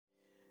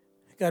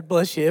God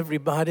bless you,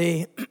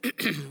 everybody.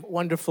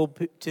 Wonderful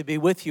to be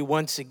with you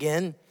once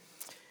again.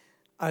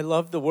 I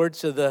love the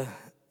words of the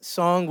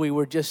song we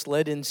were just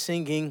led in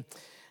singing,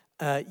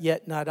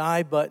 Yet Not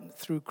I, but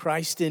Through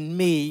Christ in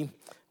Me.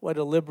 What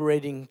a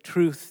liberating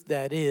truth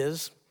that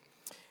is.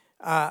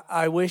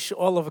 I wish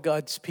all of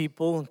God's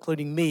people,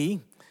 including me,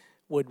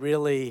 would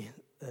really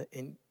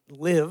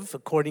live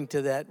according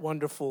to that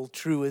wonderful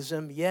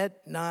truism,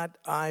 yet not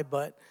I,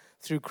 but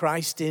through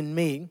Christ in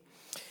me.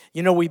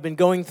 You know, we've been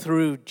going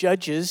through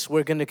Judges.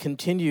 We're going to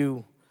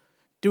continue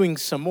doing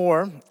some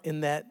more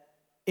in that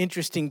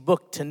interesting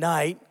book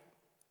tonight.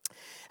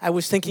 I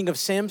was thinking of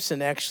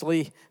Samson,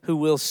 actually, who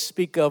we'll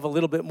speak of a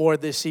little bit more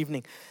this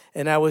evening.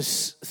 And I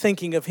was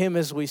thinking of him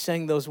as we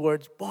sang those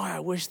words. Boy, I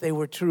wish they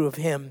were true of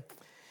him.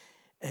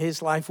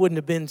 His life wouldn't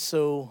have been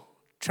so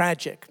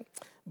tragic,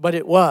 but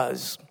it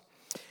was.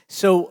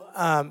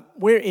 So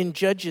we're in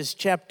Judges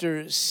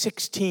chapter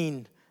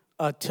 16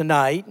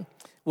 tonight.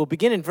 We'll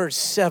begin in verse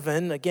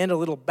 7. Again, a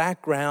little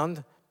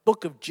background.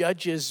 Book of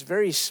Judges,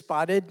 very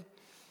spotted.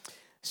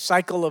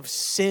 Cycle of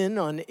sin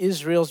on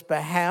Israel's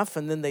behalf,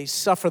 and then they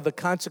suffer the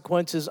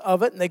consequences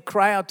of it, and they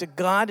cry out to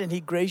God, and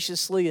He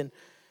graciously and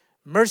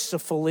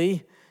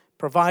mercifully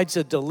provides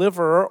a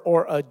deliverer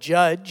or a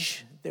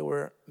judge. There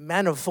were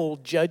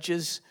manifold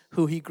judges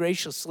who He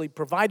graciously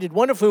provided,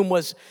 one of whom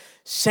was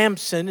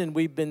Samson, and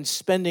we've been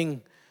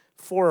spending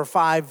 4 or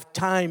 5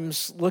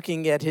 times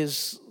looking at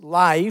his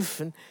life,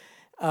 and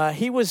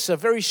he was a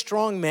very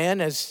strong man,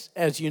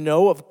 as you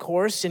know, of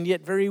course, and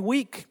yet very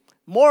weak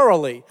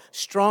morally.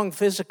 Strong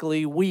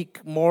physically, weak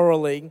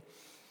morally.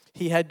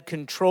 He had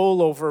control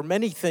over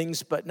many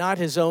things, but not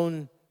his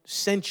own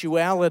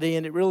sensuality,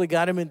 and it really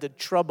got him into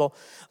trouble.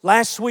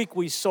 Last week,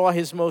 we saw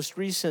his most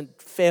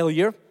recent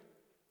failure.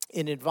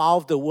 It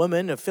involved a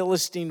woman, a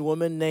Philistine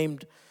woman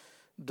named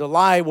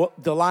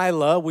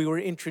Delilah. We were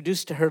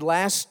introduced to her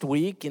last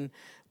week, and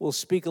we'll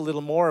speak a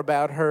little more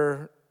about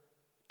her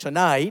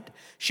tonight.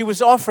 She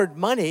was offered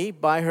money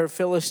by her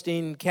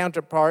Philistine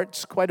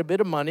counterparts, quite a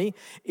bit of money,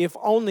 if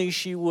only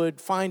she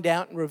would find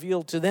out and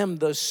reveal to them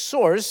the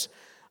source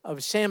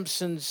of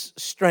Samson's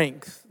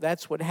strength.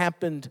 That's what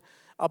happened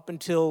up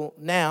until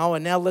now.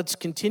 And now let's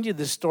continue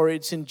the story.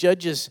 It's in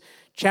Judges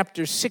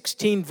chapter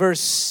 16,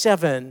 verse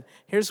 7.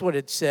 Here's what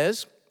it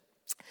says.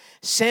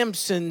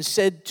 Samson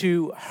said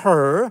to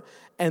her,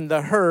 and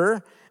the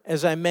her,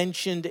 as I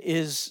mentioned,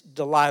 is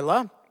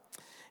Delilah.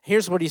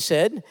 Here's what he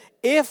said.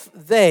 If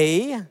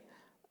they,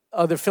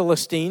 other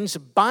Philistines,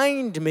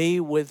 bind me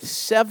with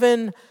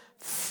 7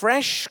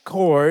 fresh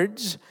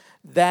cords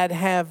that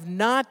have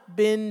not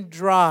been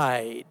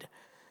dried,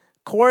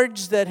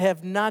 cords that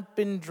have not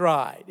been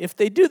dried. If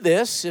they do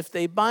this, if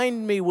they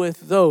bind me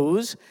with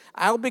those,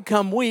 I'll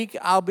become weak.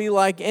 I'll be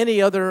like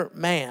any other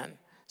man.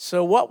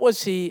 So what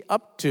was he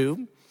up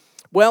to?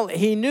 Well,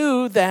 he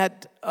knew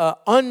that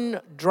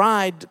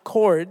undried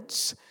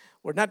cords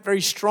were not very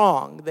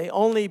strong. They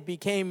only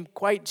became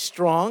quite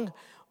strong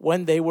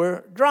when they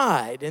were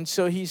dried. And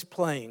so he's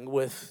playing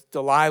with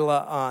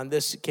Delilah on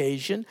this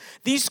occasion.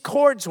 These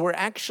cords were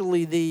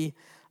actually the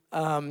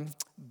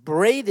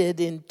braided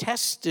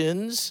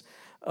intestines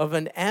of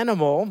an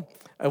animal.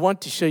 I want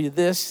to show you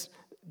this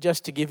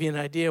just to give you an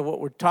idea of what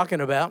we're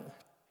talking about.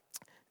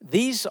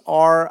 These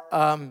are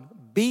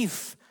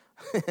beef.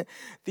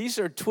 These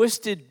are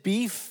twisted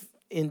beef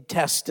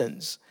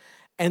intestines,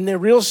 and they're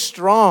real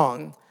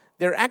strong.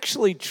 They're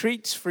actually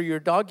treats for your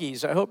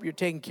doggies. I hope you're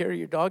taking care of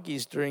your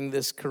doggies during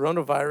this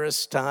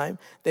coronavirus time.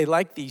 They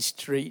like these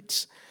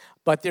treats,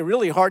 but they're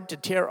really hard to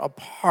tear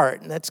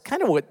apart. And that's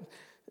kind of what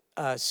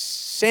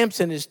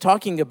Samson is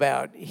talking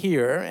about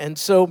here. And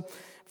so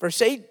verse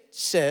 8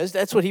 says,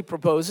 that's what he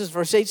proposes.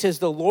 Verse 8 says,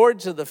 the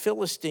lords of the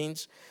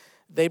Philistines,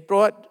 they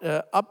brought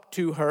up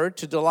to her,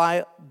 to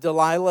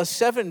Delilah,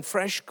 7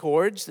 fresh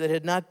cords that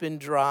had not been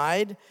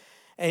dried.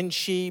 And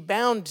she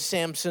bound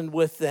Samson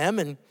with them,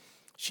 and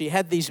she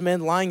had these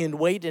men lying in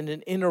wait in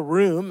an inner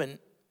room, and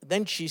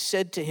then she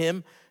said to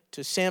him,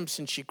 to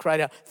Samson, she cried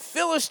out,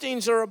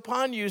 Philistines are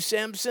upon you,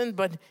 Samson.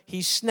 But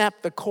he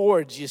snapped the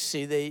cords, you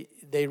see.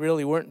 They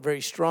really weren't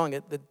very strong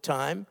at the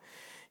time.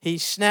 He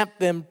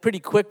snapped them pretty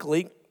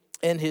quickly,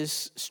 and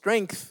his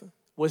strength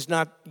was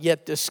not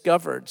yet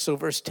discovered. So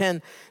verse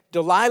 10,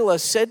 Delilah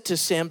said to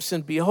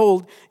Samson,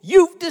 behold,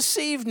 you've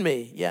deceived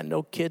me. Yeah,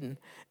 no kidding.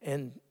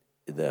 And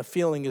the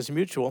feeling is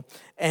mutual.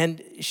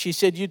 And she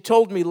said, you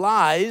told me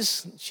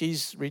lies.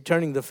 She's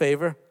returning the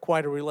favor.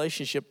 Quite a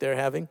relationship they're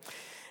having.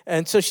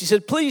 And so she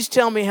said, please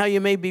tell me how you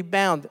may be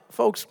bound.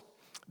 Folks,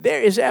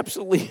 there is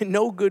absolutely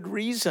no good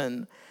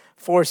reason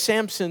for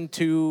Samson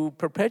to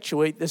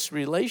perpetuate this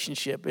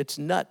relationship. It's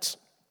nuts.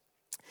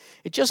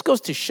 It just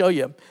goes to show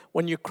you,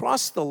 when you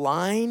cross the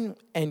line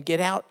and get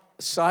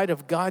outside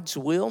of God's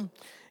will,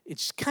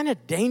 it's kind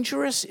of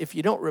dangerous if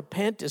you don't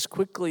repent as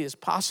quickly as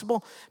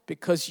possible,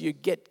 because you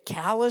get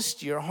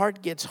calloused, your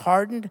heart gets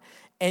hardened,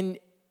 and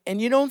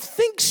you don't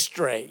think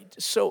straight.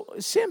 So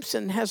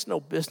Samson has no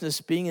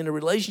business being in a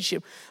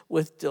relationship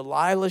with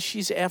Delilah.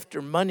 She's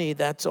after money,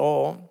 that's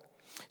all.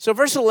 So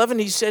verse 11,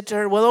 he said to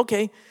her, well,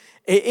 okay,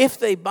 If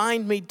they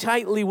bind me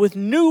tightly with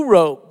new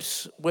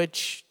ropes,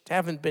 which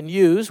haven't been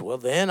used, well,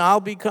 then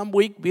I'll become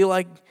weak, be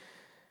like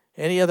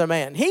any other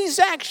man. He's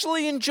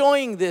actually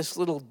enjoying this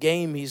little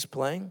game he's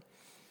playing.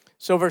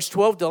 So verse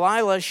 12,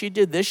 Delilah, she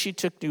did this. She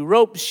took new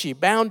ropes. She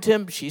bound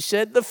him. She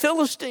said, the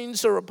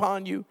Philistines are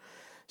upon you.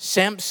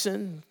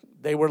 Samson,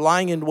 they were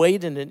lying in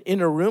wait in an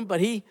inner room,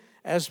 but he,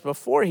 as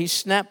before, he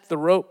snapped the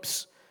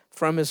ropes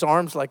from his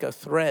arms like a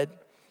thread.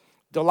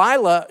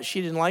 Delilah,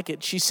 she didn't like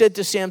it. She said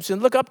to Samson,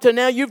 look, up to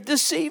now you've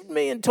deceived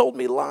me and told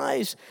me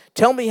lies.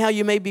 Tell me how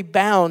you may be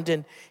bound.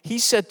 And he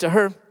said to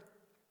her,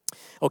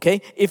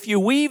 okay, if you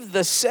weave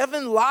the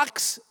 7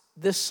 locks,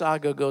 this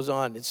saga goes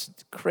on. It's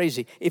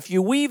crazy. If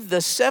you weave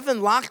the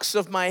 7 locks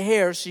of my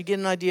hair, so you get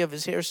an idea of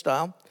his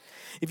hairstyle.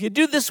 If you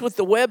do this with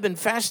the web and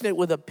fasten it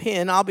with a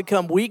pin, I'll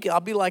become weak.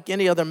 I'll be like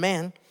any other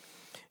man.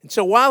 And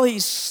so while he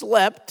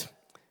slept,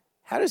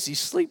 how does he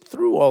sleep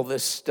through all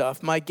this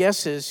stuff? My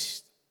guess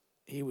is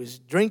he was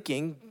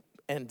drinking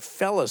and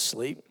fell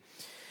asleep.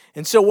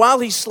 And so while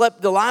he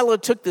slept, Delilah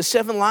took the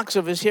 7 locks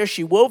of his hair.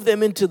 She wove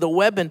them into the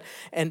web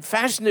and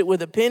fastened it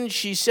with a pin.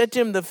 She said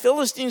to him, the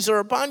Philistines are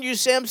upon you,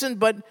 Samson.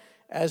 But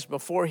as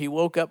before, he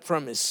woke up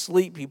from his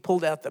sleep. He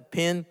pulled out the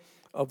pin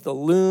of the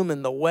loom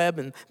and the web.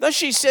 And thus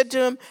she said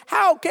to him,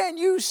 how can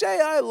you say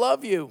I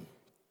love you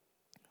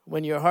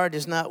when your heart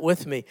is not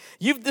with me?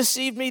 You've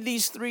deceived me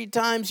these 3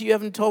 times. You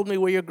haven't told me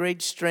where your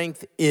great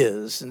strength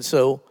is. And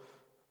so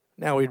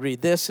now we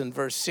read this in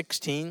verse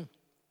 16.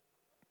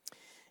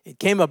 It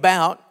came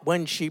about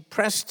when she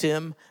pressed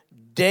him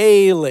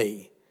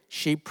daily.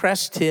 She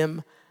pressed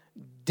him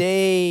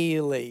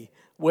daily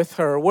with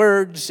her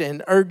words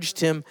and urged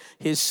him.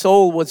 His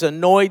soul was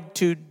annoyed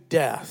to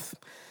death.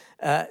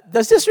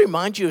 Does this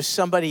remind you of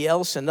somebody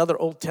else, another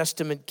Old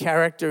Testament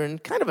character in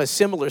kind of a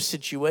similar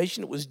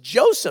situation? It was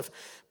Joseph,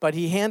 but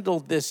he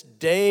handled this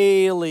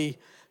daily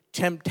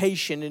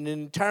temptation in an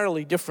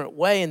entirely different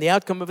way, and the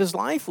outcome of his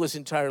life was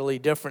entirely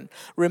different.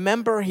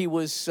 Remember, he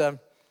was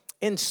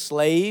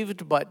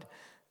enslaved, but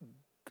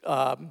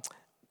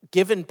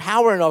given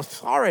power and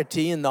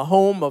authority in the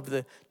home of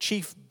the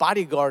chief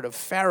bodyguard of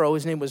Pharaoh.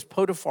 His name was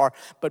Potiphar.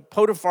 But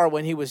Potiphar,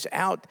 when he was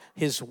out,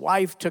 his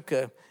wife took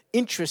an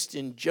interest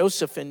in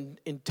Joseph and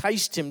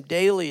enticed him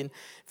daily. And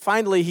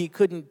finally, he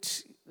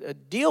couldn't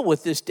deal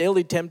with this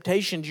daily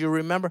temptation. Do you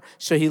remember?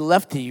 So he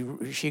left.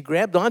 She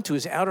grabbed onto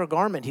his outer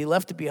garment. He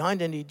left it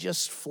behind, and he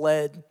just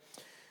fled.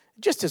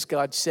 Just as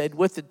God said,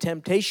 with the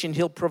temptation,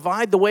 he'll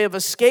provide the way of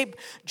escape.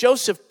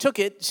 Joseph took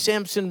it.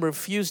 Samson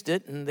refused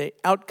it, and the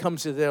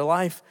outcomes of their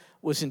life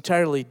was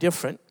entirely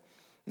different.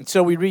 And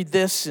so we read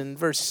this in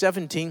verse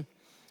 17.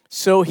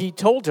 So he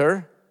told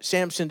her,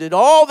 Samson did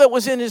all that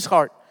was in his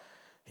heart.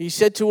 He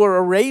said to her,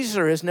 a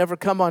razor has never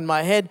come on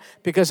my head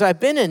because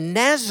I've been a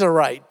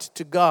Nazirite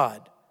to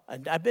God.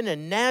 I've been a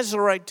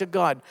Nazirite to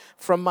God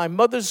from my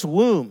mother's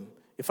womb.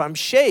 If I'm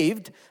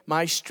shaved,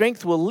 my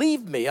strength will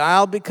leave me.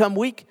 I'll become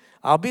weak.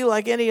 I'll be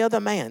like any other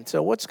man.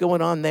 So what's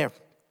going on there?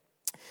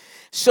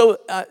 So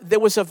there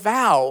was a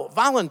vow,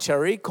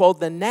 voluntary, called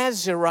the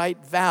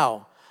Nazirite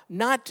vow.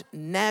 Not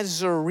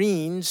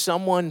Nazarene,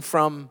 someone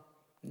from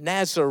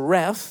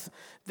Nazareth.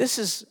 This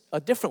is a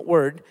different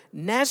word.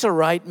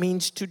 Nazirite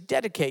means to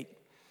dedicate.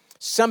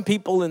 Some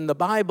people in the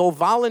Bible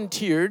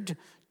volunteered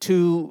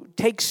to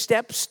take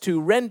steps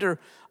to render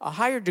a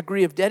higher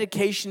degree of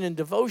dedication and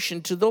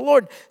devotion to the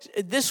Lord.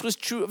 This was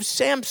true of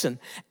Samson.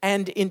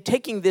 And in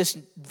taking this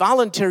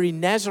voluntary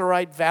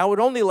Nazirite vow, it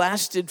only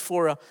lasted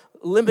for a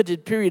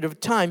limited period of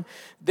time.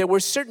 There were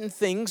certain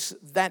things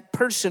that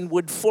person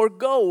would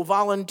forego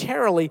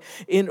voluntarily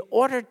in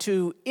order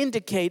to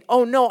indicate,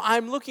 oh no,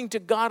 I'm looking to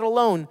God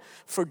alone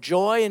for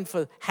joy and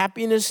for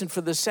happiness and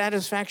for the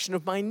satisfaction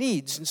of my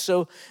needs. And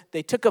so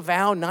they took a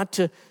vow not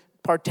to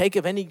partake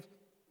of any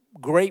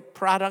grape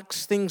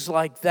products, things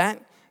like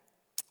that.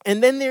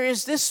 And then there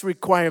is this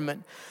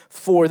requirement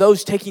for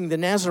those taking the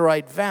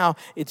Nazirite vow.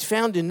 It's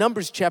found in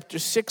Numbers chapter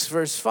 6,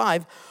 verse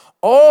 5.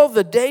 All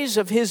the days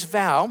of his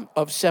vow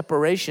of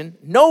separation,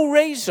 no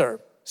razor.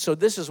 So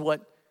this is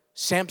what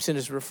Samson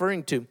is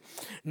referring to.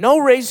 No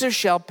razor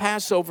shall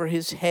pass over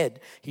his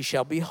head. He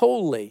shall be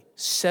holy,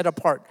 set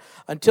apart.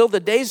 Until the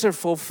days are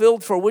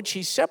fulfilled for which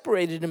he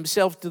separated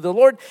himself to the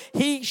Lord,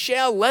 he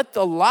shall let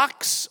the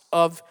locks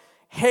of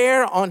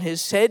hair on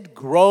his head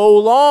grow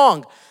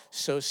long.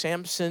 So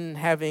Samson,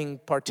 having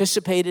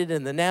participated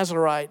in the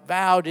Nazirite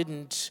vow,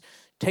 didn't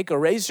take a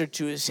razor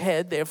to his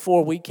head.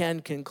 Therefore, we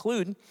can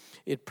conclude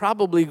it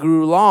probably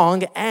grew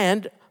long.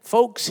 And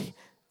folks,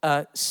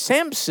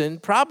 Samson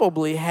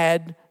probably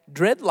had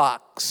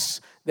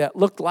dreadlocks that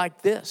looked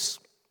like this.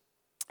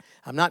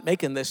 I'm not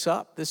making this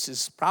up. This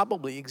is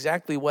probably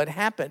exactly what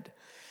happened.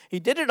 He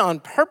did it on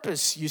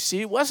purpose, you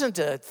see. It wasn't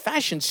a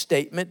fashion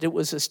statement. It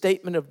was a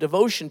statement of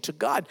devotion to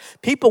God.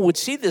 People would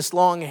see this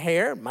long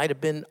hair. It might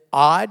have been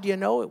odd, you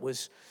know. It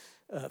was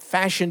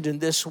fashioned in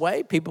this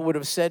way. People would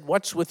have said,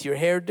 what's with your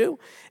hairdo?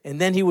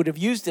 And then he would have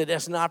used it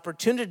as an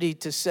opportunity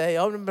to say,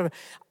 oh, remember,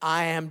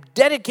 I am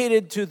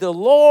dedicated to the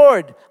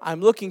Lord.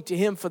 I'm looking to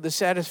him for the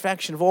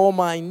satisfaction of all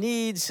my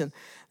needs. And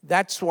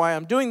That's why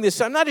I'm doing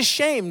this. I'm not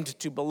ashamed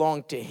to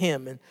belong to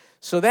him. And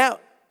so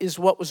that is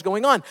what was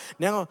going on.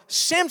 Now,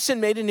 Samson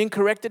made an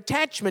incorrect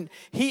attachment.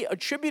 He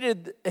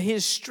attributed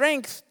his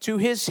strength to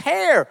his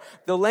hair,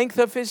 the length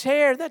of his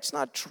hair. That's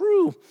not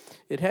true.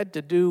 It had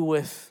to do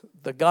with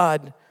the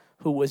God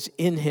who was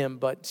in him,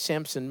 but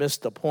Samson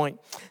missed the point.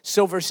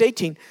 So verse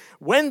 18,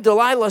 when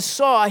Delilah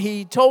saw,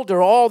 he told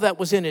her all that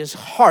was in his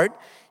heart.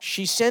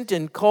 She sent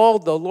and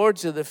called the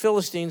lords of the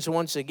Philistines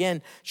once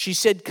again. She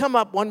said, come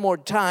up one more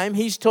time.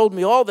 He's told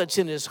me all that's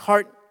in his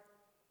heart.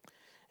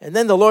 And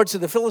then the lords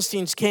of the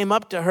Philistines came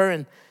up to her,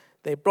 and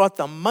they brought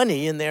the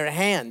money in their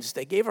hands.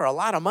 They gave her a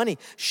lot of money.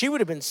 She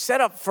would have been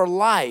set up for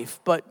life,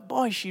 but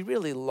boy, she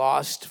really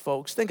lost,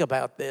 folks. Think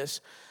about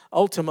this.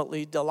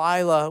 Ultimately,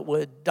 Delilah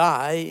would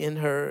die in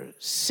her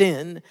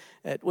sin,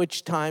 at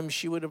which time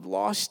she would have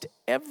lost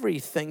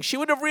everything. She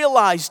would have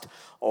realized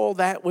all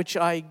that which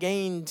I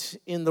gained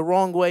in the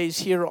wrong ways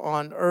here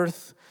on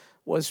earth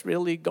was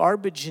really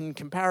garbage in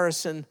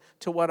comparison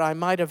to what I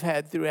might have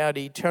had throughout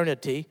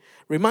eternity.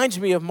 Reminds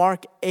me of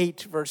Mark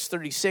 8, verse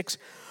 36.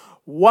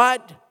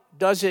 What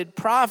does it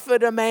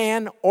profit a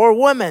man or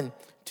woman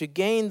to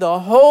gain the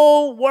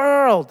whole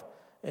world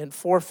and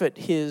forfeit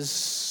his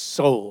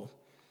soul?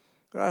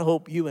 I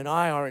hope you and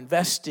I are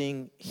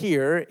investing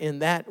here in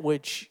that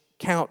which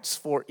counts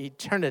for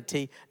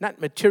eternity,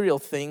 not material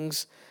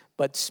things,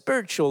 but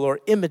spiritual or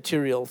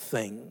immaterial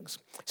things.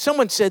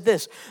 Someone said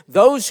this,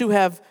 those who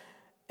have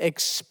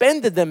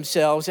expended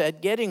themselves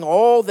at getting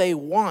all they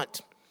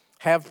want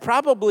have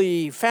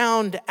probably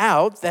found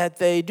out that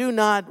they do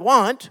not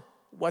want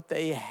what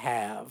they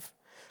have.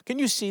 Can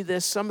you see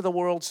this? Some of the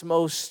world's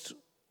most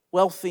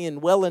wealthy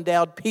and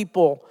well-endowed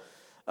people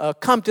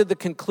come to the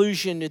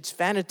conclusion it's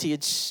vanity,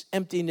 it's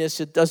emptiness,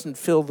 it doesn't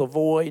fill the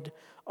void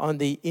on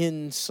the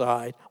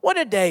inside. What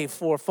a day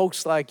for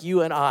folks like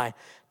you and I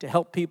to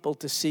help people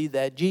to see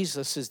that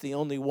Jesus is the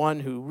only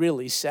one who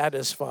really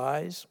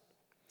satisfies.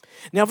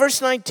 Now,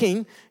 verse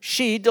 19,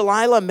 she,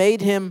 Delilah,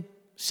 made him,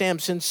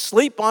 Samson,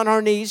 sleep on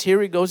her knees.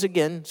 Here he goes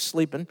again,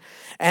 sleeping.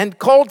 And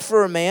called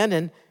for a man,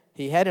 and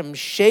he had him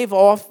shave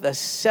off the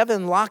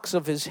 7 locks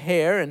of his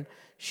hair. And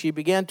she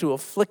began to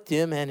afflict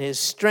him, and his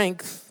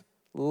strength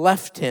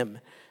left him.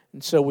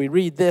 And so we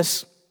read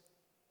this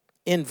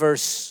in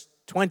verse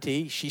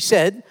 20. She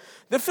said,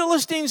 the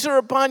Philistines are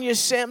upon you,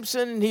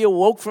 Samson. And he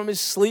awoke from his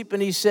sleep,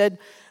 and he said,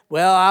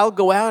 well, I'll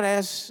go out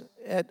as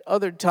at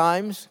other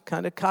times.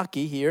 Kind of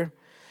cocky here.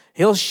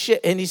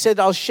 And he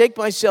said, I'll shake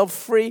myself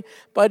free.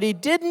 But he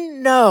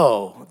didn't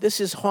know. This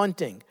is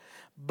haunting.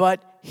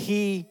 But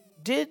he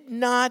did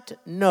not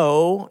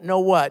know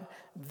what?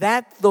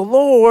 That the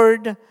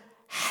Lord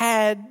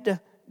had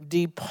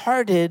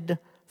departed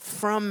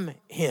from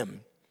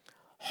him.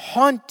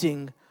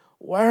 Haunting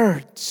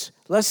words.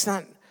 Let's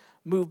not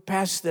move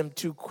past them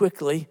too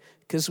quickly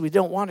because we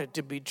don't want it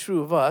to be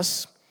true of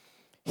us.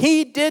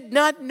 He did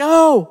not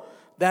know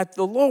that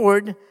the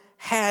Lord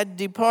had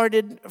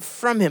departed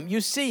from him.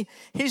 You see,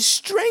 his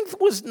strength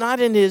was not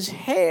in his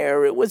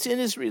hair, it was in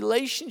his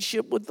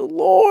relationship with the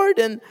Lord.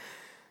 And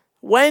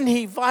when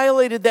he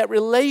violated that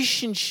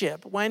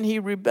relationship, when he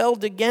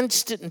rebelled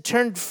against it and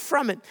turned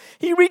from it,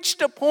 he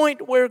reached a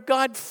point where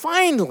God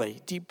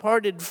finally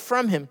departed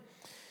from him,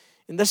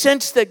 in the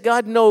sense that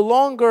God no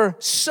longer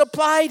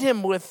supplied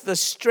him with the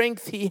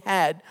strength he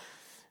had.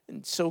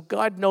 And so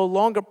God no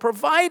longer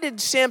provided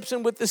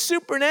Samson with the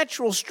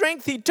supernatural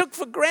strength he took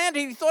for granted.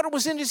 He thought it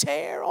was in his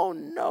hair. Oh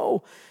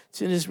no,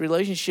 it's in his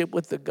relationship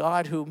with the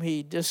God whom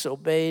he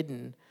disobeyed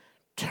and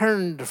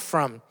turned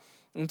from.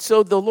 And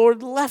so the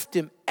Lord left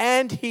him,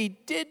 and he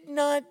did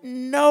not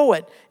know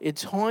it.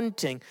 It's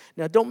haunting.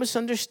 Now don't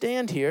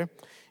misunderstand here.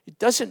 It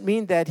doesn't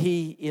mean that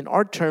he, in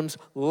our terms,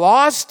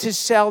 lost his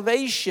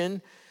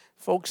salvation.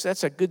 Folks,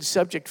 that's a good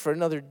subject for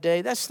another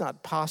day. That's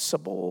not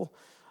possible.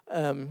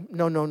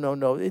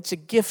 No. It's a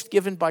gift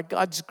given by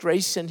God's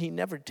grace, and he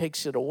never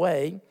takes it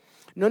away.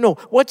 No.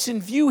 What's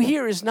in view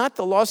here is not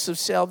the loss of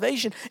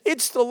salvation.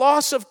 It's the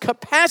loss of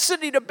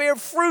capacity to bear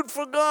fruit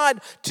for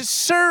God, to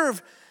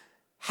serve,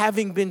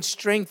 having been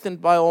strengthened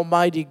by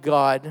Almighty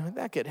God.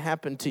 That could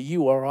happen to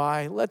you or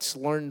I. Let's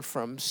learn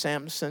from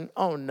Samson.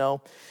 Oh,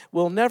 no.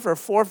 We'll never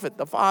forfeit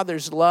the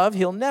Father's love.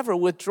 He'll never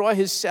withdraw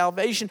his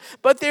salvation.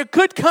 But there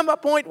could come a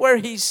point where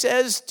he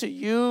says to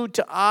you,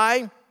 to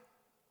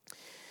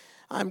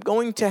I'm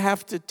going to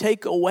have to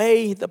take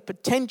away the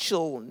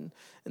potential and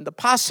the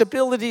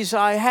possibilities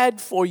I had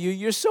for you.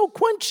 You're so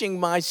quenching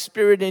my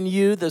spirit in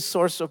you, the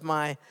source of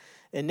my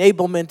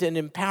enablement and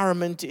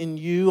empowerment in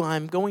you.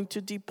 I'm going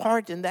to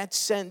depart in that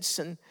sense,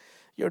 and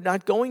you're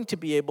not going to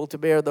be able to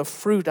bear the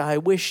fruit I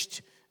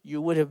wished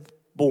you would have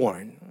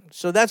borne.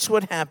 So that's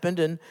what happened,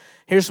 and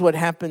here's what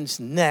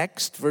happens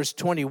next, verse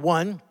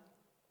 21.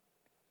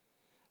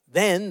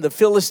 Then the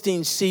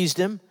Philistines seized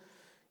him,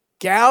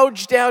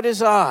 gouged out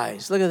his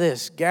eyes. Look at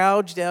this,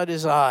 gouged out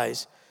his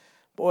eyes.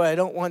 Boy, I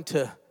don't want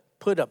to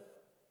put a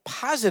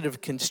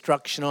positive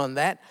construction on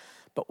that,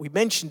 but we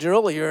mentioned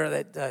earlier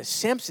that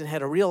Samson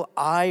had a real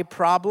eye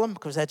problem,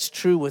 because that's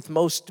true with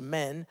most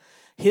men.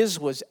 His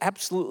was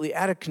absolutely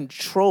out of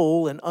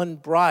control and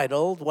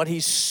unbridled. What he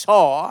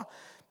saw,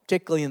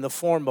 particularly in the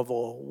form of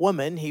a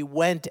woman, he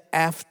went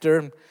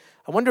after.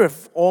 I wonder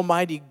if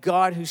Almighty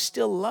God, who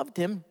still loved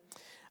him,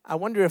 I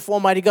wonder if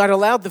Almighty God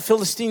allowed the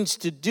Philistines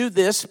to do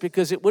this,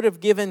 because it would have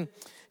given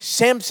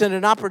Samson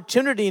an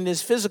opportunity in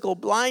his physical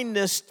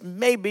blindness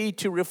maybe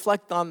to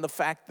reflect on the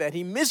fact that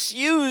he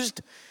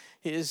misused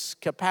his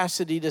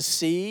capacity to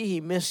see.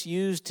 He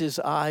misused his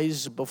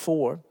eyes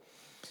before.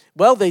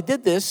 Well, they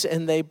did this,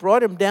 and they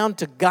brought him down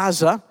to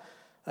Gaza.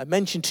 I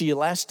mentioned to you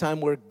last time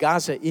where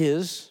Gaza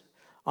is,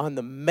 on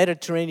the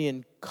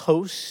Mediterranean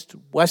coast,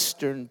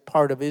 western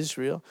part of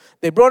Israel.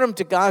 They brought him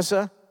to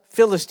Gaza,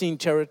 Philistine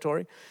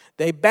territory.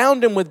 They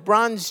bound him with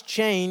bronze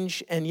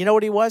chains, and you know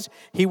what he was?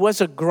 He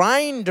was a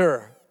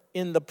grinder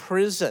in the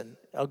prison,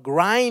 a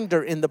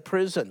grinder in the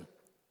prison.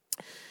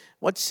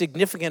 What's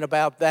significant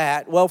about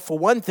that? Well, for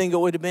one thing, it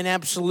would have been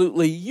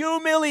absolutely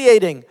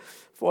humiliating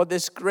for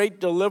this great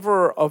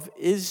deliverer of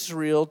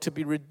Israel to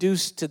be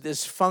reduced to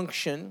this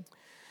function.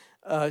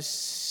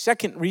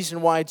 Second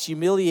reason why it's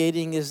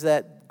humiliating is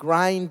that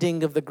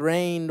grinding of the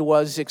grain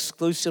was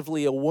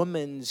exclusively a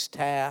woman's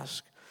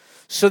task.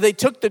 So they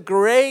took the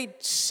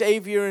great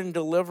Savior and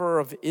deliverer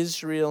of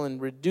Israel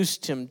and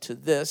reduced him to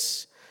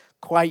this,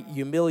 quite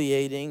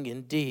humiliating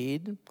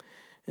indeed.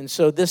 And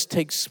so this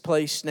takes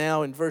place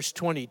now in verse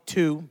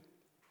 22.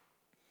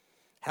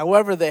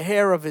 However, the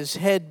hair of his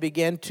head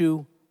began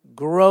to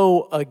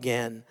grow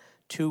again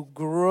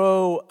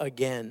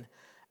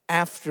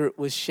after it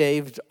was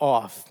shaved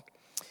off.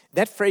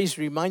 That phrase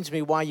reminds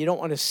me why you don't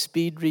want to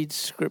speed read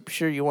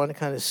Scripture. You want to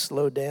kind of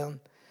slow down.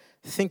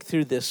 Think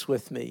through this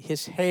with me.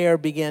 His hair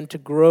began to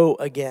grow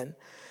again.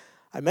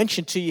 I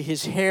mentioned to you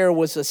his hair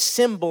was a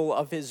symbol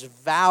of his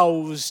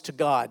vows to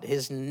God,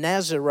 his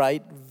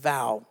Nazirite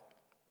vow.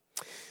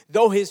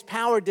 Though his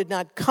power did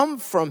not come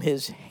from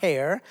his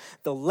hair,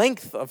 the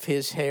length of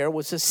his hair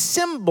was a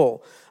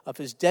symbol of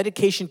his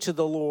dedication to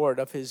the Lord,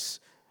 of his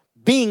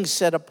being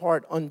set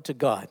apart unto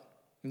God.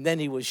 And then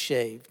he was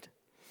shaved.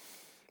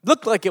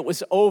 Looked like it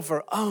was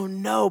over. Oh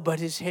no, but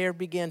his hair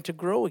began to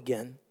grow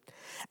again.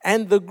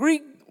 And the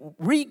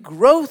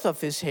regrowth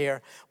of his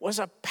hair was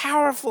a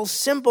powerful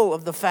symbol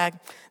of the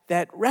fact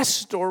that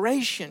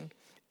restoration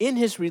in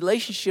his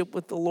relationship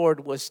with the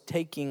Lord was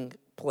taking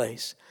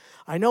place.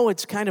 I know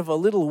it's kind of a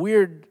little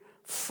weird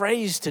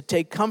phrase to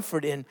take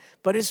comfort in,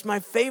 but it's my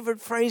favorite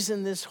phrase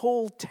in this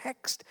whole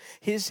text.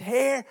 His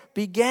hair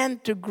began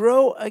to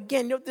grow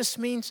again. You know what this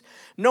means?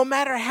 No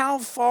matter how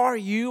far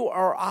you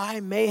or I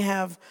may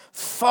have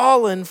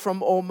fallen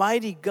from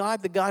Almighty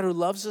God, the God who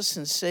loves us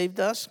and saved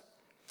us,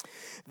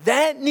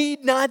 that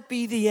need not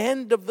be the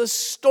end of the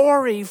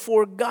story,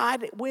 for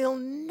God will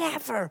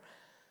never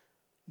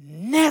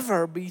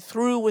be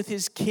through with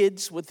his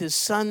kids, with his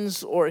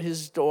sons or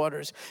his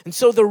daughters. And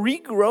so the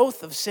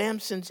regrowth of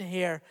Samson's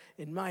hair,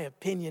 in my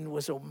opinion,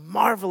 was a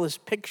marvelous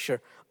picture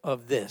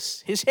of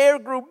this. His hair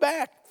grew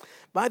back.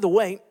 By the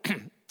way,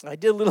 I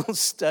did a little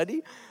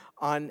study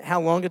on how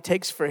long it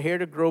takes for hair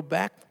to grow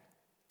back.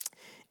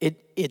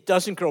 It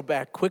doesn't grow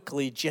back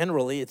quickly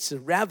generally. It's a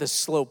rather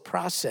slow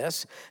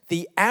process.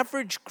 The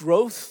average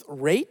growth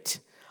rate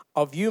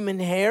of human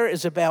hair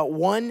is about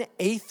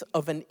 1/8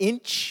 of an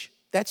inch.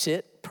 That's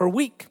it, per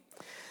week.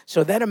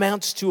 So that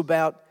amounts to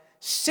about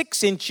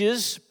 6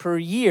 inches per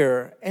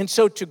year. And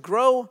so to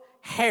grow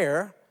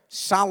hair,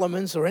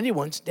 Solomon's or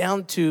anyone's,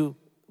 down to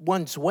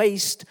one's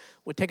waist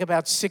would take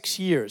about 6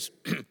 years.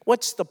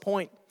 What's the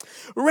point?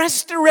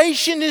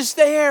 Restoration is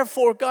there,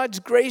 for God's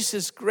grace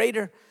is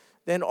greater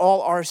than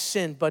all our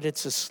sin, but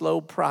it's a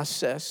slow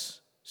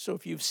process. So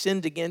if you've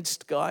sinned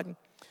against God,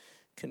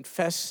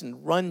 confess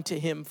and run to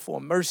him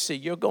for mercy.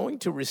 You're going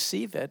to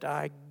receive it,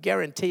 I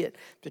guarantee it,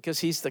 because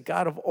he's the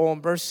God of all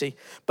mercy.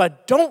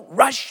 But don't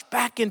rush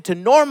back into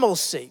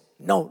normalcy.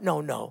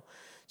 No.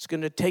 It's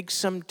going to take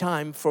some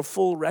time for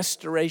full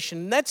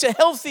restoration. That's a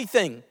healthy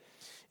thing.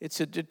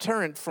 It's a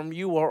deterrent from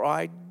you or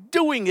I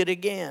doing it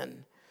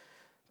again.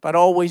 But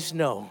always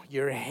know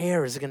your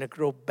hair is going to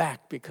grow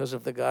back because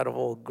of the God of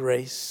all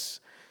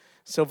grace.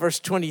 So verse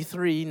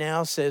 23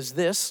 now says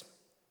this.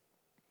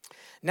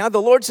 Now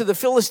the lords of the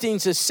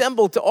Philistines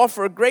assembled to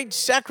offer a great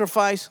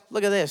sacrifice,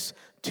 look at this,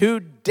 to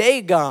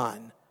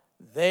Dagon,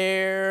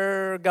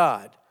 their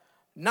God.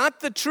 Not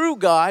the true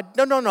God,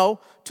 no,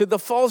 to the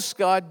false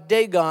god,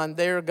 Dagon,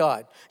 their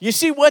God. You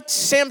see what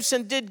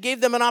Samson did, gave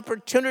them an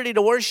opportunity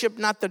to worship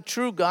not the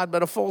true God,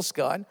 but a false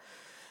god.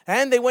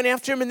 And they went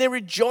after him and they're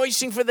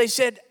rejoicing, for they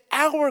said,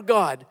 our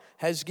God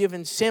has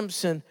given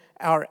Samson,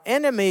 our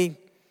enemy,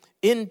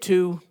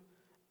 into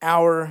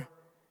our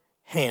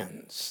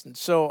hands. And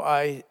so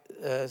I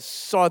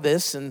saw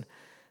this and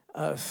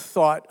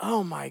thought,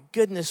 oh my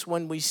goodness,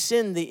 when we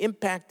sin, the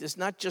impact is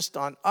not just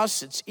on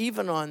us, it's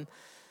even on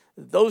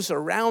those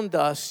around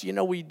us. You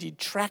know, we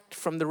detract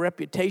from the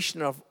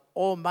reputation of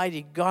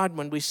Almighty God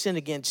when we sin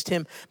against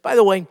him. By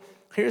the way,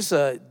 here's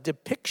a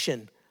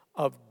depiction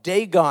of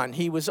Dagon.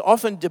 He was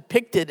often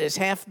depicted as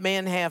half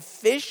man, half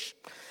fish,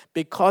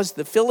 because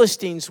the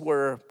Philistines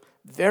were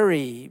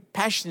very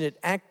passionate,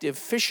 active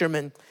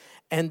fishermen.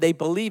 And they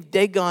believed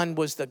Dagon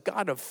was the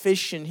god of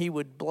fish and he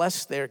would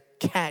bless their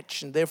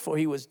catch, and therefore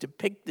he was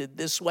depicted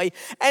this way.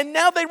 And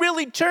now they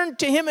really turned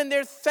to him and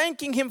they're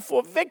thanking him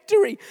for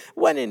victory,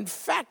 when in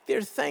fact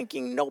they're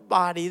thanking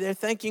nobody. They're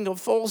thanking a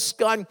false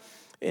god.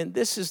 And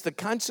this is the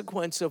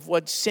consequence of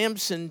what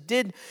Samson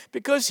did,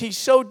 because he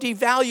so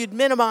devalued,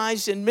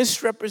 minimized, and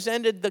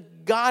misrepresented the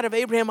God of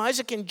Abraham,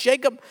 Isaac, and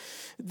Jacob.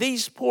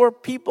 These poor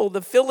people,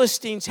 the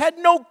Philistines, had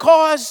no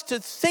cause to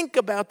think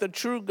about the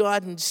true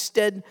God.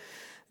 Instead,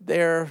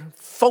 their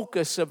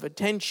focus of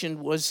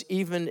attention was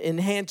even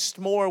enhanced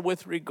more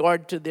with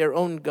regard to their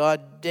own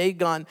god,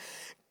 Dagon.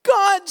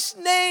 God's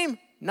name,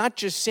 not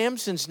just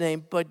Samson's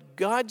name, but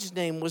God's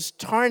name was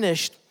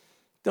tarnished.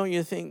 Don't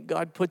you think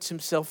God puts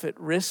himself at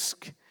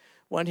risk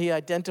when he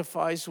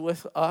identifies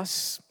with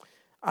us?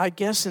 I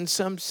guess in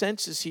some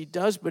senses he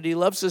does, but he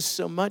loves us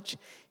so much,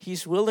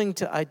 he's willing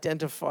to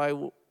identify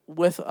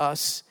with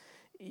us,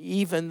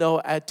 even though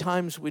at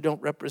times we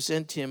don't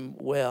represent him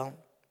well.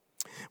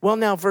 Well,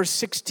 now verse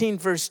 16,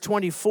 verse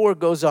 24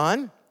 goes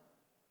on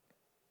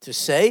to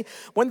say,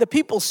 when the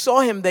people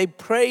saw him, they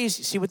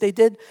praised. See what they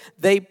did?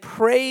 They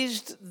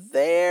praised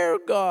their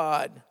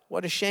God.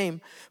 What a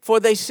shame.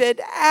 For they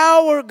said,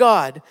 our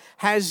God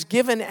has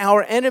given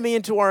our enemy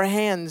into our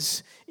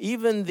hands,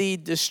 even the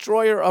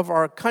destroyer of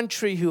our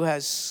country, who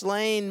has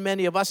slain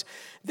many of us.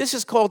 This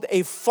is called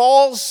a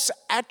false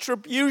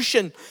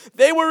attribution.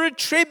 They were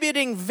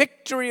attributing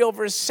victory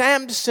over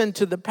Samson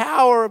to the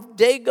power of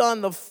Dagon,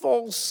 the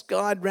false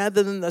god,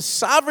 rather than the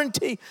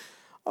sovereignty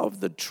of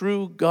the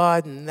true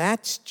God. And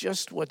that's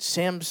just what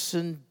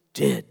Samson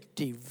did,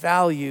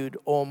 devalued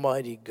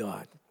Almighty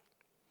God.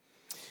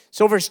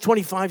 So verse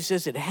 25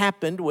 says it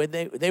happened when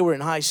they were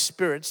in high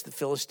spirits, the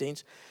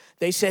Philistines.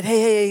 They said,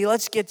 hey,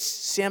 let's get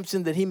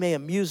Samson that he may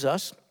amuse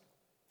us.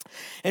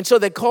 And so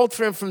they called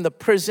for him from the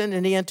prison,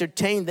 and he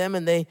entertained them,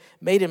 and they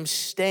made him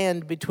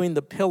stand between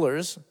the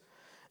pillars.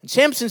 And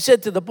Samson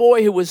said to the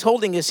boy who was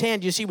holding his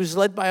hand, you see, he was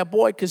led by a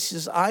boy because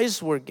his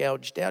eyes were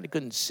gouged out, he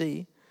couldn't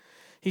see.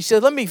 He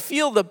said, let me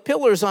feel the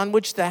pillars on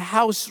which the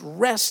house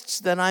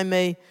rests, that I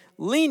may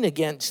lean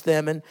against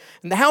them. And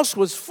the house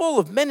was full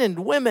of men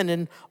and women,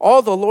 and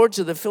all the lords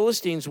of the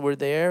Philistines were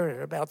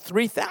there. About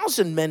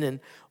 3,000 men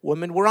and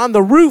women were on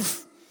the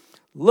roof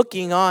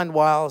looking on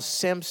while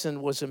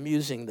Samson was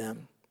amusing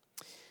them.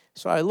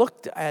 So I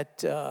looked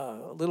at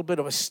a little bit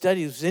of a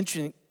study. It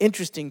was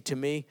interesting to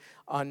me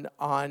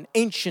on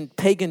ancient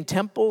pagan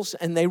temples,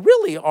 and they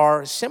really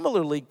are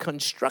similarly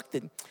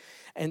constructed.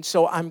 And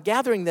so I'm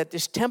gathering that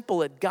this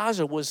temple at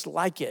Gaza was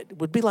like it. It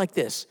would be like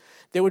this.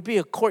 There would be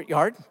a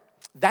courtyard.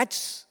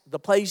 That's the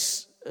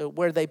place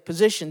where they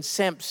positioned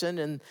Samson,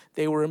 and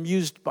they were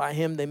amused by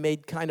him. They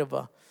made kind of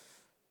a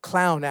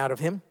clown out of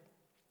him.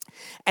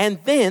 And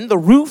then the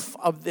roof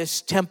of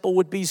this temple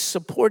would be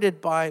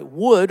supported by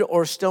wood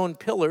or stone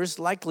pillars,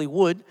 likely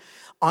wood,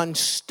 on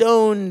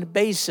stone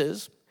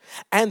bases.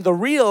 And the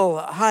real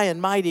high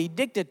and mighty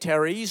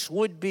dignitaries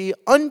would be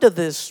under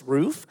this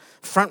roof,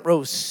 front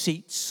row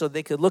seats, so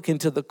they could look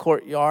into the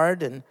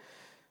courtyard and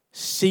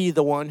see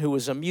the one who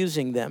was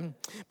amusing them.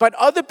 But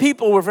other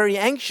people were very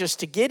anxious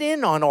to get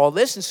in on all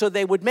this, and so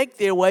they would make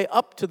their way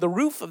up to the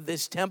roof of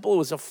this temple. It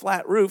was a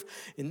flat roof.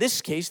 In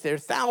this case, there are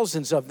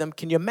thousands of them.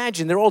 Can you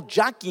imagine? They're all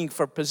jockeying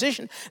for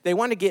position. They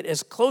want to get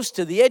as close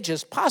to the edge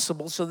as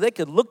possible so they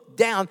could look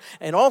down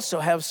and also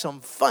have some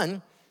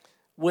fun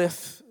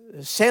with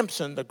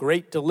Samson, the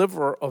great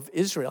deliverer of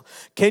Israel.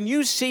 Can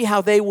you see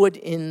how they would,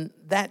 in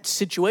that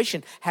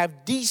situation,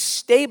 have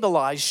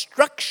destabilized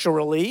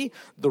structurally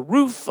the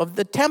roof of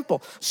the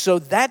temple? So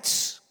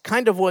that's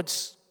kind of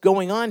what's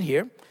going on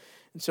here.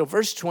 And so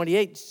verse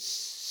 28,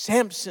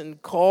 Samson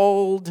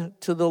called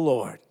to the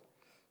Lord.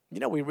 You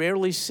know, we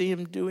rarely see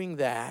him doing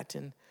that,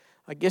 and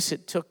I guess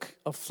it took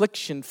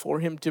affliction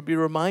for him to be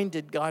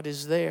reminded God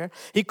is there.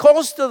 He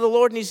calls to the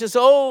Lord and he says,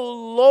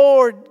 oh,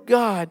 Lord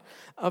God,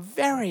 a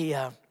very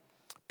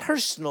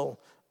personal.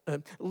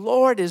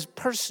 Lord is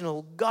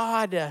personal.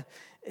 God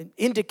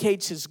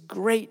indicates his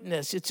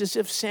greatness. It's as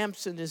if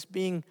Samson is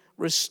being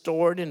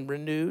restored and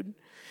renewed.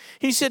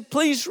 He said,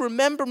 please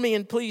remember me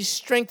and please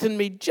strengthen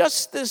me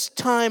just this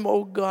time,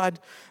 O God,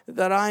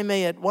 that I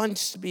may at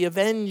once be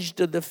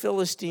avenged of the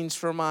Philistines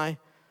for my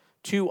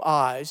 2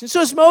 eyes. And so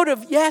his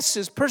motive, yes,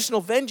 is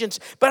personal vengeance,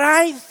 but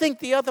I think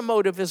the other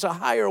motive is a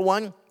higher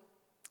one.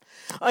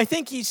 I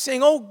think he's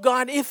saying, oh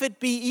God, if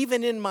it be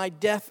even in my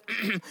death,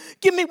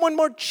 give me one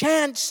more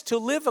chance to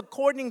live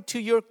according to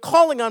your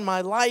calling on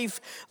my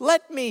life.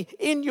 Let me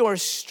in your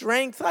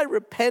strength, I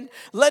repent,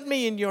 let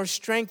me in your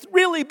strength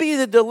really be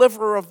the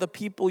deliverer of the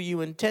people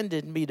you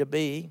intended me to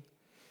be.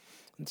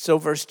 And so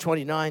verse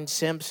 29,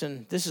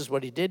 Samson, this is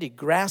what he did. He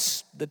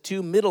grasped the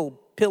 2 middle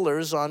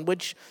pillars on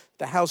which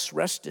the house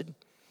rested.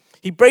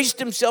 He braced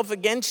himself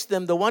against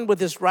them, the one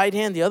with his right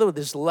hand, the other with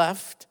his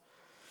left.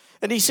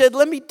 And he said,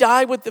 let me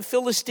die with the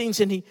Philistines.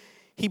 And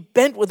he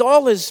bent with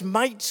all his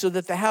might so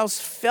that the house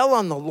fell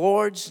on the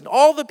lords and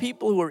all the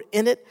people who were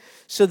in it,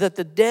 so that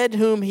the dead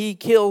whom he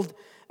killed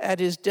at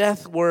his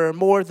death were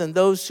more than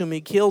those whom he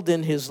killed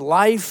in his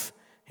life.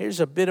 Here's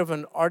a bit of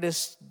an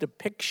artist's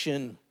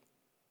depiction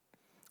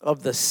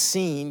of the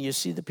scene. You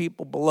see the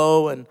people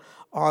below and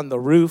on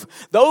the roof.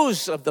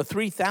 Those of the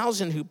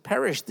 3,000 who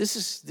perished,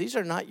 these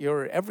are not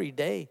your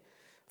everyday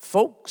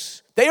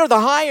folks. They are the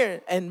high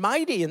and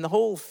mighty in the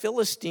whole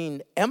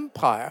Philistine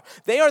empire.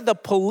 They are the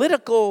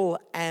political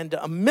and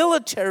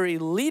military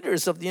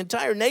leaders of the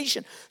entire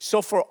nation.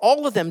 So for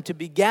all of them to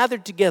be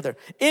gathered together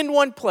in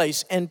one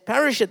place and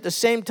perish at the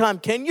same time,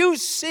 can you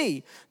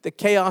see the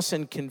chaos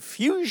and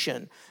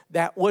confusion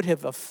that would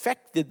have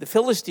affected the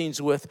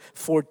Philistines with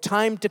for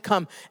time to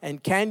come?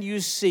 And can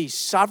you see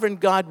sovereign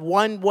God,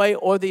 one way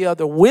or the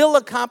other, will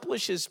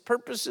accomplish his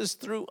purposes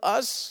through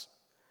us?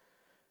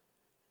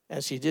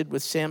 As he did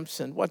with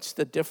Samson. What's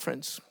the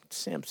difference?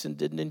 Samson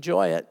didn't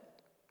enjoy it.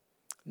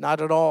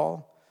 Not at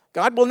all.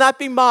 God will not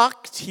be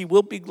mocked. He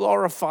will be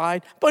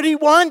glorified. But he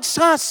wants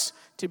us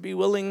to be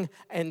willing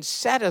and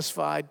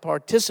satisfied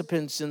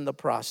participants in the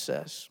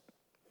process.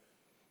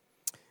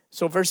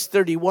 So verse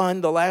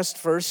 31, the last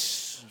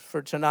verse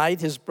for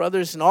tonight, his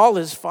brothers and all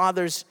his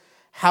father's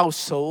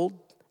household,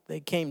 they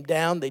came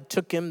down, they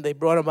took him, they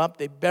brought him up,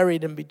 they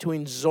buried him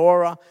between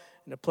Zorah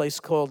and a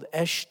place called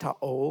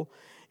Eshtaol,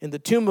 in the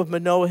tomb of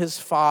Manoah, his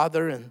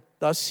father, and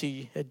thus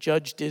he had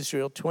judged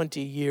Israel 20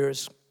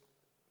 years.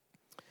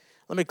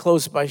 Let me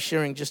close by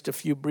sharing just a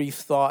few brief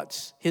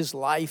thoughts. His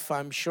life,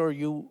 I'm sure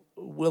you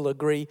will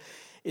agree,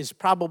 is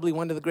probably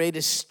one of the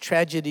greatest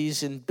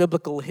tragedies in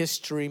biblical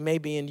history,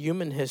 maybe in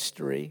human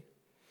history.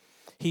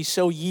 He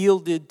so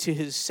yielded to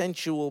his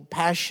sensual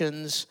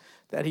passions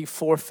that he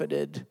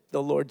forfeited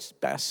the Lord's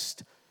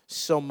best.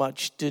 So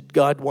much did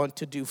God want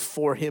to do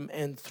for him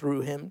and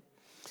through him.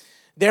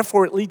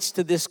 Therefore, it leads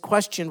to this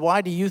question: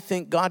 why do you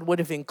think God would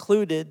have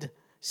included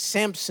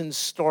Samson's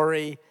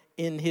story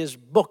in his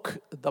book,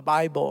 the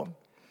Bible?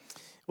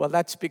 Well,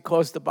 that's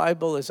because the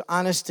Bible is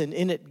honest, and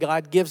in it,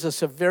 God gives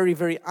us a very,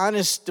 very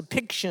honest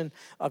depiction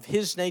of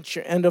his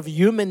nature and of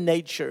human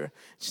nature.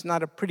 It's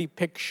not a pretty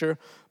picture,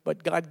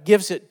 but God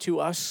gives it to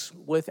us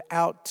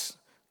without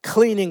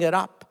cleaning it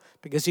up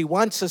because he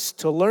wants us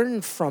to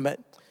learn from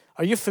it.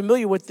 Are you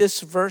familiar with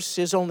this verse?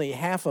 Here's only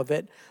half of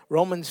it.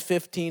 Romans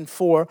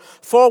 15:4.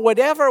 For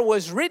whatever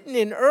was written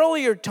in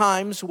earlier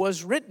times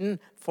was written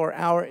for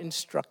our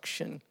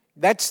instruction.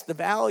 That's the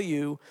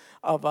value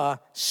of a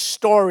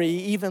story,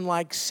 even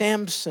like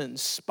Samson,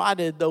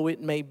 spotted though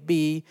it may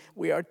be.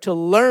 We are to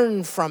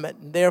learn from it.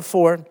 And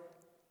therefore,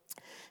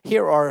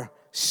 here are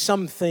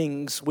some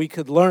things we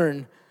could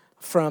learn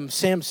from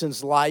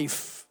Samson's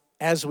life.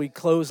 As we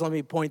close, let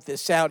me point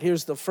this out.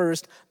 Here's the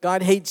first.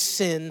 God hates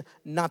sin,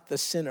 not the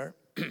sinner.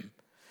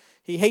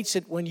 He hates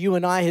it when you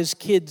and I, his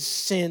kids,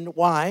 sin.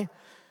 Why?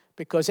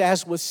 Because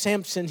as with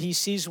Samson, he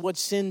sees what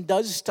sin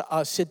does to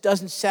us. It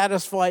doesn't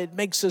satisfy. It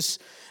makes us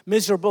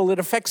miserable. It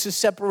affects the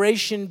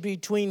separation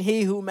between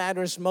he who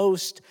matters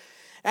most.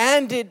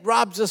 And it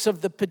robs us of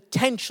the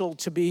potential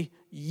to be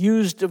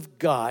used of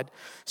God.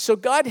 So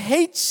God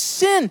hates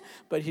sin,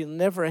 but he'll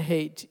never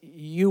hate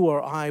you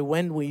or I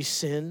when we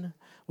sin.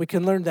 We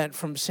can learn that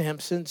from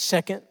Samson.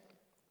 Second,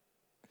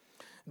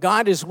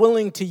 God is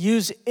willing to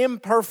use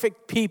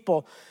imperfect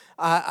people.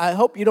 I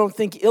hope you don't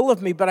think ill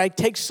of me, but I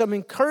take some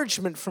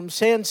encouragement from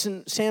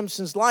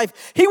Samson's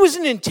life. He was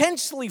an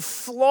intensely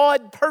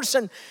flawed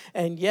person,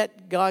 and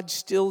yet God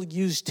still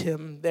used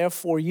him.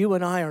 Therefore, you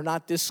and I are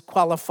not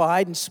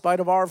disqualified in spite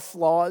of our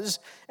flaws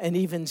and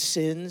even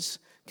sins.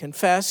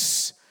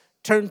 Confess,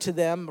 turn to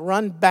them,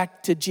 run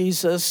back to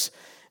Jesus,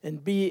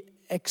 and be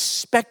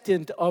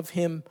expectant of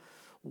him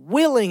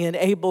willing and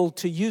able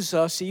to use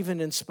us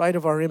even in spite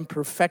of our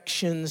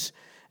imperfections.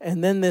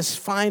 And then this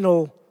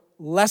final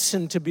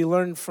lesson to be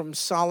learned from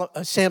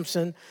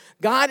Samson: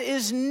 God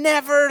is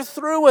never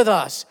through with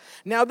us.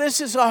 Now,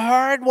 this is a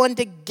hard one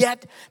to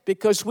get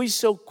because we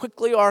so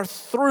quickly are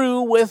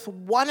through with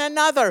one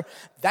another.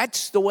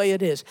 That's the way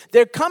it is.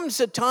 There comes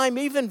a time,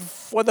 even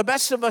for the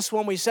best of us,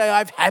 when we say,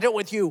 I've had it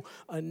with you.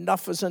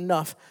 Enough is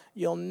enough.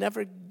 You'll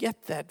never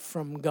get that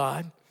from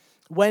God.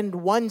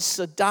 When once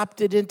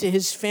adopted into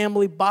his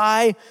family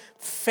by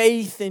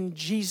faith in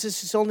Jesus,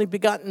 his only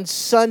begotten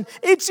Son,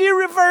 it's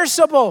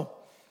irreversible.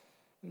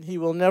 He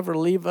will never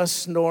leave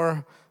us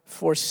nor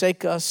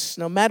forsake us,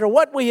 no matter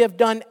what we have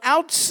done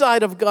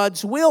outside of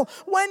God's will.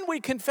 When we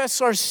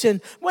confess our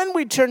sin, when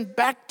we turn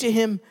back to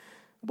him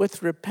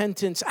with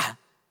repentance,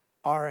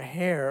 our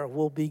hair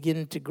will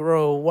begin to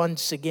grow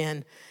once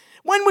again.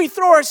 When we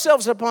throw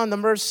ourselves upon the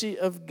mercy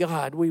of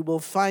God, we will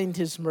find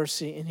his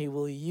mercy and he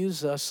will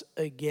use us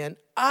again.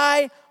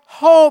 I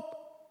hope,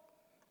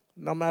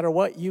 no matter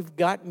what you've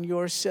gotten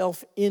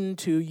yourself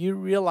into, you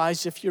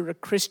realize if you're a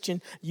Christian,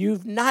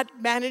 you've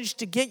not managed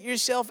to get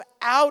yourself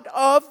out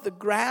of the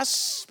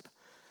grasp,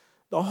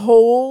 the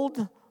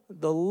hold,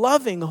 the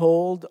loving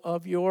hold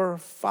of your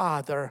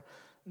Father.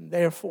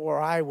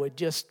 Therefore, I would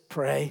just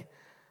pray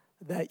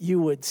that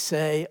you would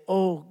say,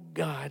 oh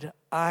God,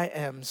 I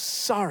am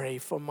sorry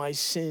for my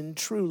sin,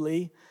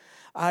 truly.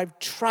 I've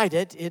tried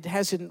it. It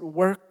hasn't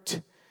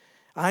worked.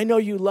 I know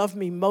you love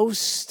me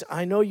most.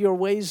 I know your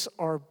ways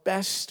are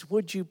best.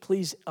 Would you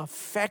please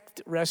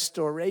effect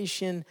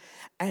restoration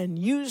and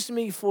use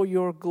me for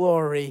your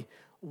glory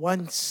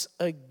once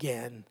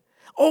again?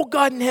 Oh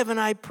God in heaven,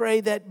 I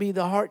pray that be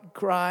the heart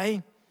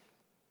cry.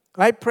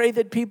 I pray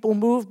that people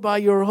moved by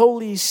your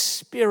Holy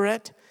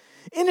Spirit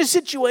in a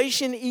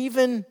situation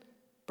even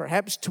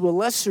perhaps to a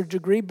lesser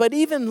degree, but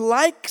even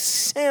like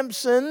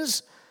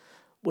Samson's,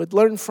 would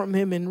learn from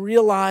him and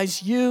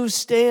realize you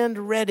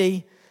stand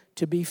ready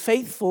to be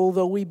faithful,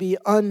 though we be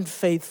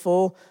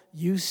unfaithful.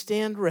 You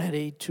stand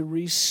ready to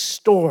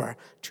restore,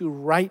 to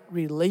right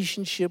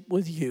relationship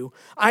with you.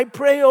 I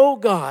pray, oh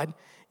God,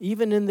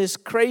 even in this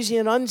crazy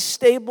and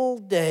unstable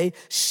day,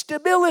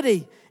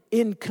 stability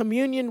in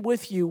communion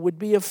with you would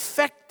be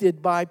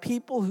affected by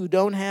people who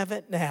don't have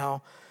it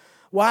now.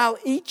 While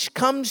each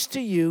comes to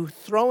you,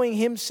 throwing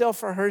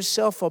himself or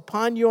herself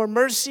upon your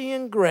mercy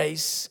and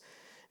grace,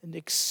 and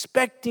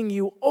expecting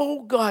you,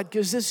 oh God,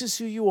 because this is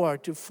who you are,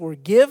 to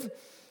forgive,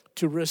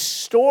 to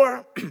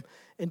restore,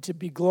 and to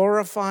be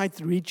glorified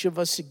through each of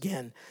us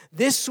again.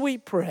 This we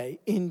pray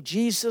in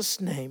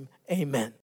Jesus' name, amen.